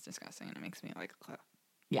detail and it's disgusting and it makes me like, ugh.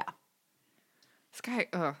 Yeah. This guy,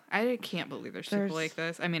 I can't believe there's people like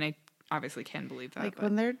this. I mean, I obviously can believe that. like but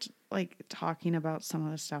when they're like talking about some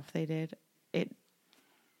of the stuff they did,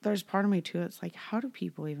 there's part of me too. It's like, how do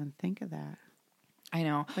people even think of that? I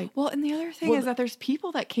know. Like- well, and the other thing is that there's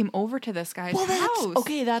people that came over to this guy's house.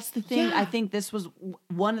 That's the thing. Yeah. I think this was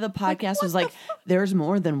one of the podcasts was like, there's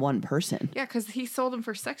more than one person. Yeah, because he sold them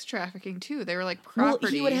for sex trafficking too. They were like Well,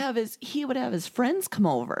 property. he would have his friends come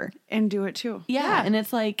over. And do it too. Yeah. And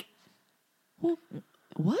it's like, well,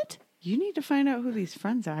 what? You need to find out who these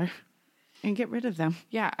friends are and get rid of them.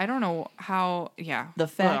 Yeah, I don't know how. Yeah, The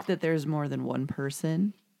fact Ugh. that there's more than one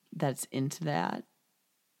person that's into that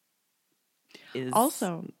is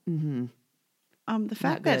Also, the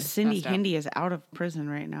fact that good. Cindy Messed up. Hindi is out of prison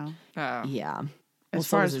right now. yeah. Well, As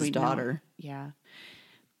so far is as his we know. daughter. Yeah.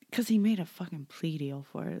 Because he made a fucking plea deal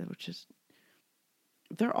for it, which is,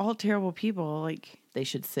 they're all terrible people. Like, They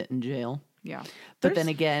should sit in jail. Yeah, But then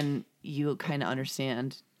again, you kind of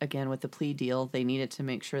understand, again, with the plea deal, they needed to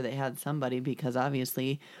make sure they had somebody because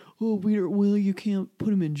obviously, you can't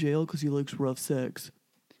put him in jail because he likes rough sex.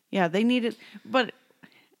 yeah, they needed, but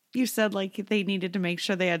you said like they needed to make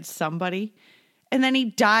sure they had somebody. And then he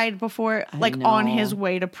died before, like on know. his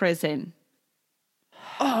way to prison.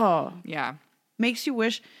 Oh, yeah. makes you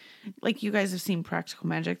wish, like you guys have seen Practical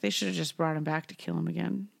Magic. They should have just brought him back to kill him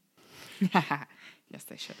again. Yes,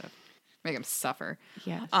 they should have. Make him suffer.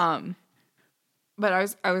 Yes. But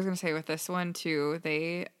I was gonna say with this one too,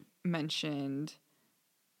 they mentioned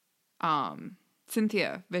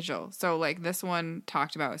Cynthia Vigil. So like this one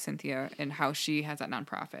talked about Cynthia and how she has that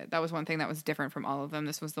nonprofit. That was one thing that was different from all of them.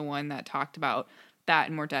 This was the one that talked about that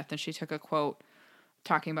in more depth, and she took a quote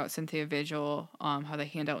talking about Cynthia Vigil, how they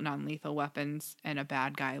hand out non-lethal weapons and a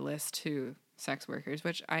bad guy list to sex workers,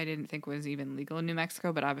 which I didn't think was even legal in New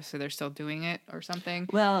Mexico, but obviously they're still doing it or something.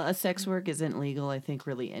 Well, a sex work isn't legal, I think,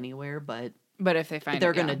 really anywhere, but But if they find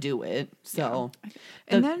they're it, going to yeah. do it. So,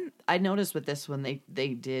 And then I noticed with this one, they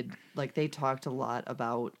did, like, they talked a lot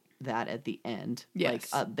about that at the end.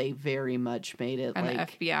 Yes. Like, they very much made it and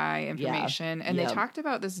like, the FBI information, and Yep. they talked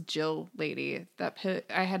about this Jill lady that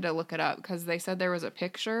I had to look it up because they said there was a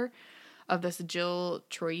picture of this Jill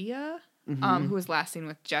Troia, who was last seen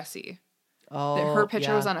with Jesse. oh, Her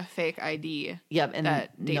picture yeah. was on a fake ID. Yep, and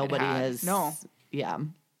that David nobody had. has. No. Yeah.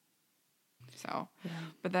 So,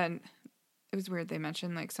 but then it was weird. They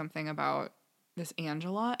mentioned like something about this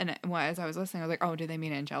Angela, and as I was listening, I was like, "Oh, did they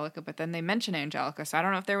mean Angelica?" But then they mentioned Angelica, so I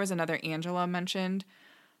don't know if there was another Angela mentioned.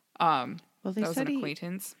 Well, they That was said an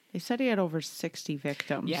acquaintance. They said he had over 60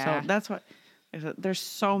 victims. Yeah. So that's what, there's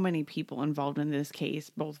so many people involved in this case,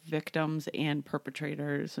 both victims and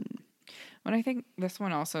perpetrators. And But I think this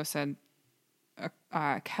one also said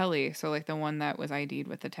Kelly, so like the one that was ID'd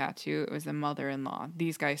with the tattoo, it was the mother-in-law.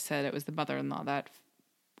 These guys said it was the mother-in-law that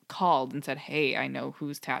called and said, "Hey, I know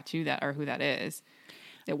whose tattoo that or who that is."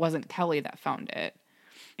 It wasn't Kelly that found it.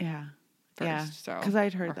 yeah. First, yeah. so- Because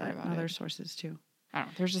I'd heard or heard that about in other it. sources too. I don't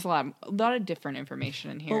know. There's just a lot of different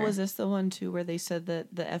information in here. What was this the one too where they said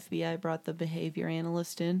that the FBI brought the behavior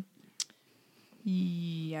analyst in?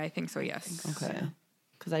 Yeah, I think so. Yes. Okay.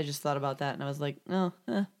 Because I just thought about that and I was like, oh,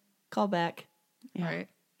 call back. Yeah. Right.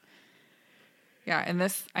 Yeah, and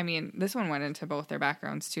this one went into both their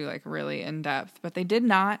backgrounds too, like really in depth. But they did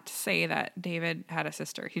not say that David had a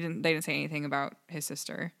sister. They didn't say anything about his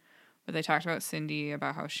sister. But they talked about Cindy,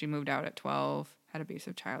 about how she moved out at 12, had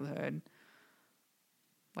abusive childhood,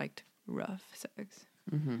 liked rough sex,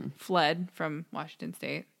 fled from Washington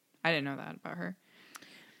State. I didn't know that about her.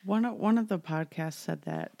 One of the podcasts said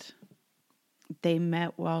that they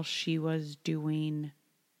met while she was doing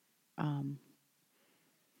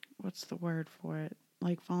what's the word for it?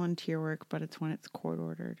 Like volunteer work, but it's when it's court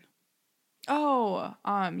ordered. Oh,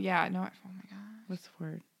 yeah, no, oh my god, What's the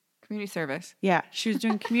word? community service. Yeah, she was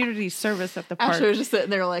doing community service at the park. Ashley was just sitting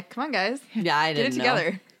there like, come on, guys, Yeah, I get it didn't know.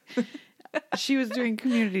 together. She was doing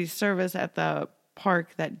community service at the park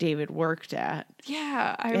that David worked at.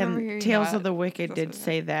 Yeah, I remember hearing And Tales that. of the Wicked That's did what it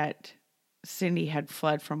say that Cindy had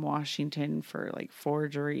fled from Washington for like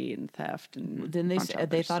forgery and theft and Didn't they? a bunch of They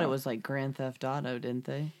other thought it stuff. was like Grand Theft Auto, didn't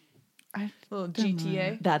they? little don't know.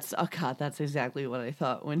 GTA. That's God. That's exactly what I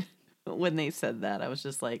thought when they said that. I was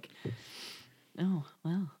just like, oh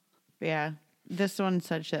well. Yeah. This one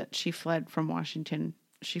said that she fled from Washington.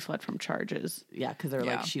 She fled from charges. Yeah, because they're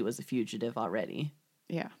Yeah. like she was a fugitive already.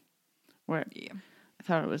 Yeah. Where Yeah. I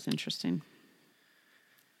thought it was interesting.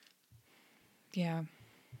 Yeah.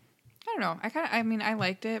 I don't know. I mean, I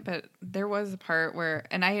liked it, but there was a part where,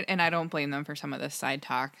 and I don't blame them for some of this side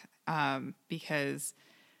talk, because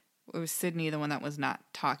it was Sydney, the one that was not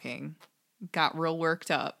talking, got real worked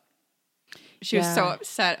up. She was so Yeah.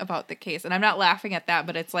 upset about the case, and I'm not laughing at that,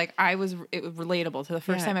 but it's like it was relatable to the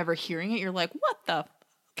first Yeah. time ever hearing it. You're like, what the?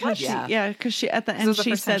 Cause Yeah. because she at the was end the she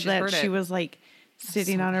first time said she's that heard she it. was like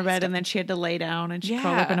sitting so on her bed messed and then she had to lay down and she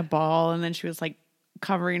curled up Yeah. in a ball and then she was like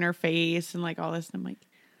covering her face and like all this. And I'm like,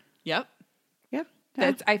 Yep. yeah,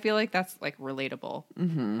 That's. I feel like that's like relatable.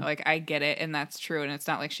 Mm-hmm. Like I get it, and that's true. And it's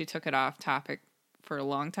not like she took it off topic for a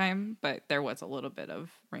long time, but there was a little bit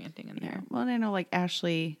of ranting in yeah. there. Well, and I know like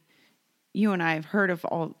Ashley, you and I have heard of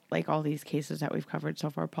all these cases that we've covered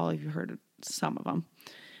so far. Paul, you've heard of some of them,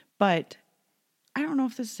 but I don't know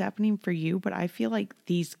if this is happening for you, but I feel like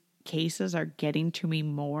these cases are getting to me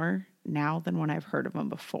more now than when I've heard of them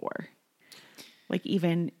before. Like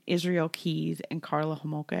even Israel Keys and Carla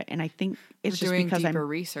Homolka. And I think it's We're just doing because deeper I'm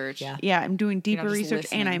research. Yeah. I'm doing You're deeper not just research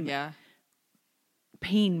and listening. I'm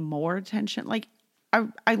paying more attention. Like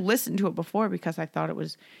I listened to it before because I thought it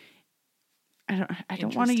was I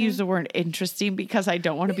don't want to Interesting? use the word interesting because I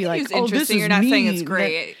don't want to be You like, use oh, this interesting. is You're not saying it's mean.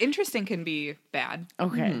 great. Interesting can be bad.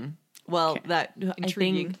 Okay. Well, that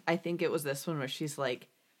Intriguing. I think it was this one where she's like,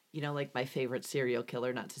 you know, like my favorite serial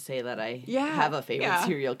killer. Not to say that I Yeah, have a favorite yeah.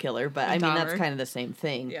 serial killer, but I mean that's Dahmer. kind of the same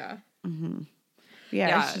thing. Yeah.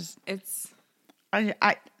 Yeah. It's just, It's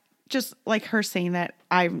I just like her saying that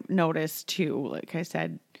I've noticed too, like I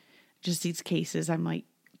said, just these cases, I'm like,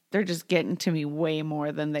 they're just getting to me way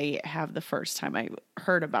more than they have the first time I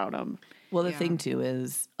heard about them. Well, the Yeah. thing too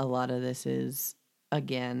is a lot of this is,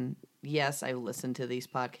 again, yes, I've listened to these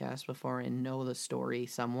podcasts before and know the story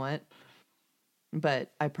somewhat,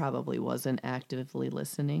 but I probably wasn't actively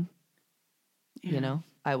listening. Yeah. You know,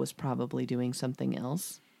 I was probably doing something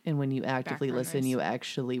else. And when you actively Background listen, noise. you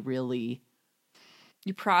actually really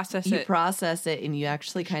you process you it. process it and you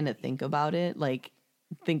actually kind of think about it, like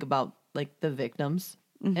think about like the victims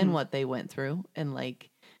and what they went through, and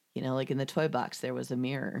like, you know, like in the toy box there was a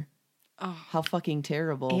mirror. Oh. How fucking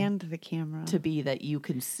terrible And the camera. to be that you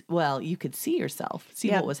can you could see yourself, see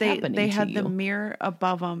what was they, happening They to had you. the mirror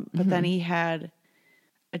above him, but then he had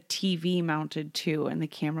a TV mounted too, and the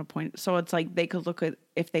camera pointed. So it's like they could look at,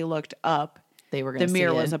 if they looked up, They were the going to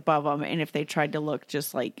mirror see was it. above them, and if they tried to look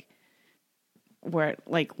just like where it,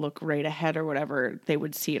 like look right ahead or whatever, they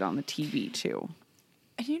would see it on the TV too.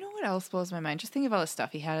 And you know what else blows my mind? Just think of all the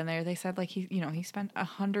stuff he had in there. They said like he spent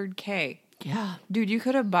 $100K. Yeah. Dude, you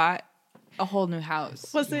could have bought a whole new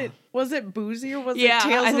house. Was it Boozy or was Yeah, it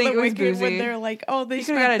Tales I of think the it was Wicked when Boozy. they're like, oh, they You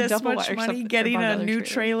could've got spent a this double much or money something, getting or a another new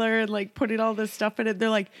trailer and like putting all this stuff in it. They're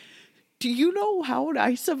like, do you know how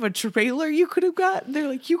nice of a trailer you could have got? They're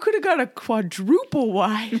like, you could have got a quadruple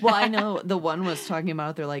wide. Well, I know the one was talking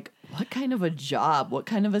about, they're like, what kind of a job, what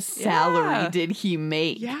kind of a salary Yeah. did he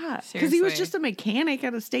make? Yeah, because he was Seriously. just a mechanic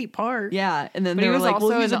at a state park. Yeah. And then But they he were was like, also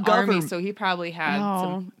well, he's in a the army, government. so he probably had Oh,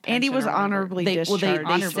 some and he pension was or whatever. honorably They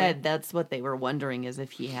discharged. said that's what they were wondering, is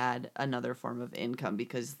if he had another form of income,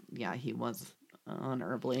 because yeah, he was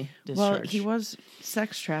honorably Well, discharged. he was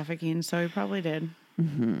sex trafficking, so he probably did.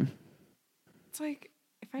 It's like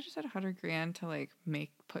if I just had $100,000 to like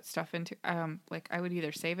put stuff into, like I would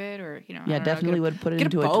either save it or I Yeah, don't know, definitely would put it get a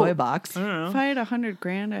into a boat. toy box. If I had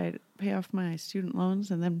 $100,000, I'd pay off my student loans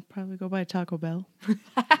and then probably go buy Taco Bell.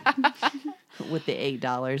 With the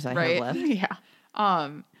 $8 I Right. have left. Yeah.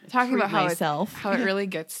 Talking Treat about how myself. how it really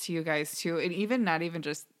gets to you guys too, and even not even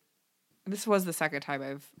just. This was the second time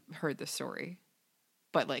I've heard this story,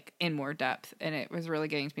 but like in more depth, and it was really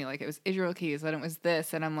getting to me. Like it was Israel Keys, then it was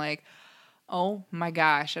this, and I'm like, oh my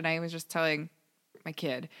gosh! And I was just telling my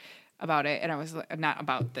kid, about it, and I was not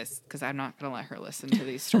about this because I'm not gonna let her listen to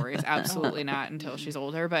these stories. Absolutely not until she's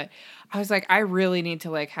older. But I was like, I really need to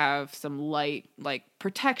like have some light like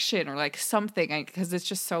protection or like something because it's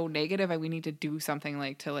just so negative, and we need to do something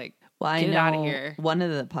like to like Well, get I it out of know here. one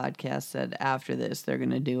of the podcasts said after this they're going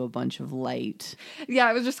to do a bunch of light. Yeah,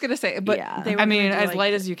 I was just gonna say, but Yeah. They were I mean, gonna do, as like,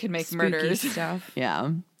 light as you can make spooky murders. stuff.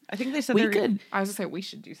 Yeah. I think they said We they're could I was gonna say we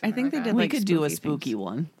should do something. I think like they that. did, we like, could do a spooky spooky things.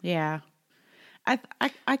 one. Yeah.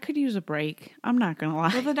 I could use a break. I'm not gonna lie.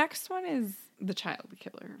 Well, the next one is the child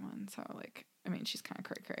killer one. So like, I mean, she's kind of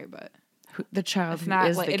cray but The child it's who not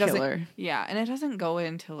is like the it doesn't. killer. Yeah, and it doesn't go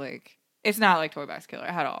into like it's not like Toy Box Killer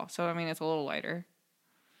at all. So I mean, it's a little lighter.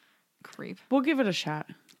 Creep. We'll give it a shot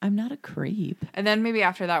I'm not a creep. And then maybe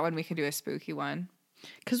after that one, we could do a spooky one.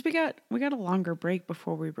 because we got a longer break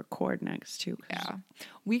before we record next too. 'Cause Yeah,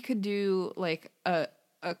 we could do like a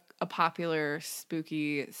popular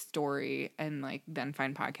spooky story and like then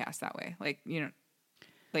find podcasts that way. Like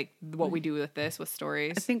like what we do with this with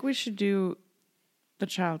stories. I think we should do the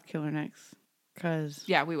child killer next because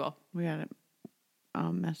Yeah, we will. we got it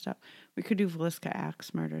messed up. We could do Velisca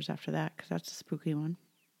Axe murders after that because that's a spooky one.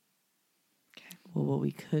 Well, what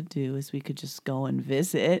we could do is we could just go and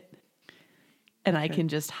visit. And I can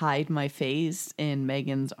just hide my face in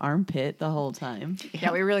Megan's armpit the whole time.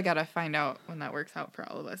 Yeah, we really got to find out when that works out for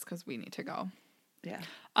all of us because we need to go. Yeah.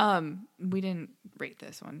 We didn't rate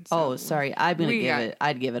this one. Oh, sorry. I'm gonna we give got- it.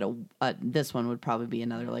 I'd give it a. This one would probably be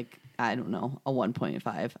another like I don't know a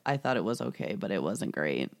 1.5. I thought it was okay, but it wasn't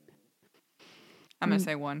great. I'm gonna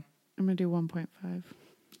say 1. I'm gonna do 1.5.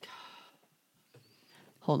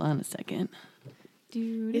 Hold on a second.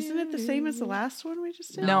 Isn't it the same as the last one we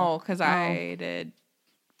just did? No, because I did.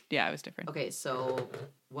 Yeah, it was different. Okay, so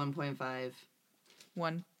 1.5,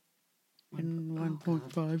 1. And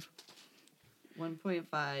 1.5.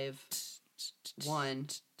 1.5, 1,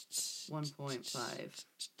 1.5.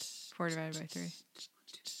 4 divided by 3.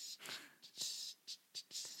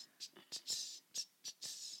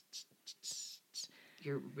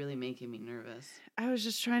 You're really making me nervous. I was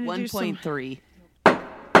just trying to do some. 1.3.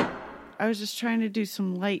 I was just trying to do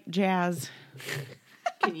some light jazz.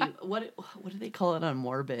 Can you what do they call it on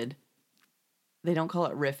Morbid? They don't call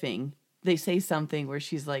it riffing. They say something where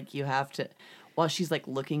she's like you have to while she's like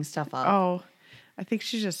looking stuff up. Oh, I think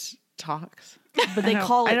she just talks. But they I don't-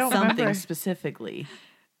 call I it don't something remember. specifically.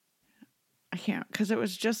 I can't because it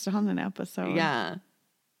was just on an episode. Yeah.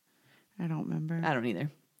 I don't remember. I don't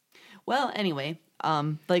either. Well, anyway,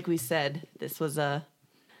 like we said, this was a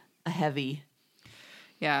heavy.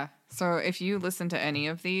 Yeah. So if you listen to any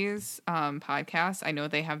of these podcasts, I know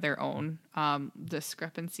they have their own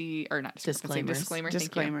discrepancy or not discrepancy, Disclaimers.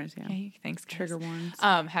 Disclaimers, Thank yeah. you. Hey, thanks. Guys. Trigger warnings.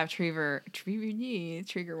 Have trigger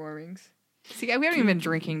warnings. See, we haven't even been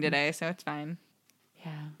drinking today, so it's fine.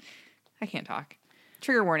 Yeah. I can't talk.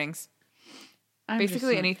 Trigger warnings. I'm just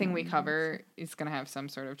Basically, not anything we feeling cover is going to have some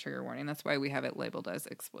sort of trigger warning. That's why we have it labeled as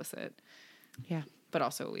explicit, it. Yeah. but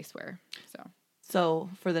also we swear. So So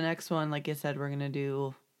for the next one, like I said, we're gonna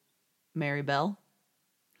do Mary Bell.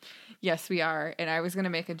 yes, we are. And I was going to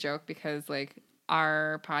make a joke because like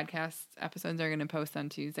our podcast episodes are going to post on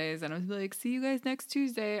Tuesdays, and I was like, "See you guys next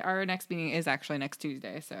Tuesday." Our next meeting is actually next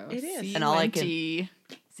Tuesday, so It is. See And all I can- see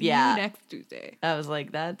Yeah. you next Tuesday. I was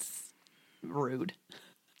like, that's rude.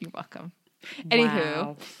 You're welcome. Wow.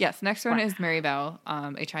 Anywho, yes, next one is Mary Bell,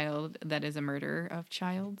 a child that is a murder of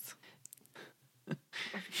childs.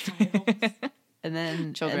 And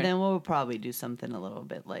then Children. and then we'll probably do something a little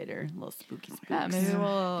bit later, a little spooky. Yeah, maybe Need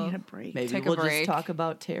we'll a break. Maybe take a we'll just break. talk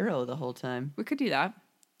about tarot the whole time. we could do that.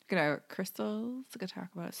 We could have crystals. We could talk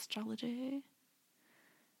about astrology.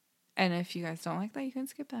 And if you guys don't like that, you can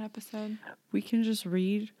skip that episode. We can just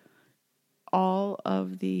read all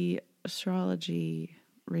of the astrology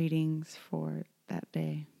readings for that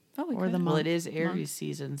day. Oh, we Or could. the Well, month. it is Aries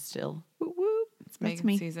season still. Whoop, whoop. It's That's Megan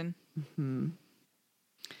me. season.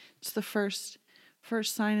 It's the first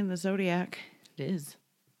sign in the zodiac. It is.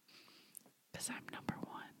 Because I'm number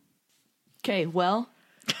 1. Okay, well,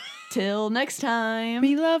 till next time.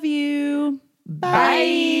 We love you.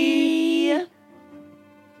 Bye.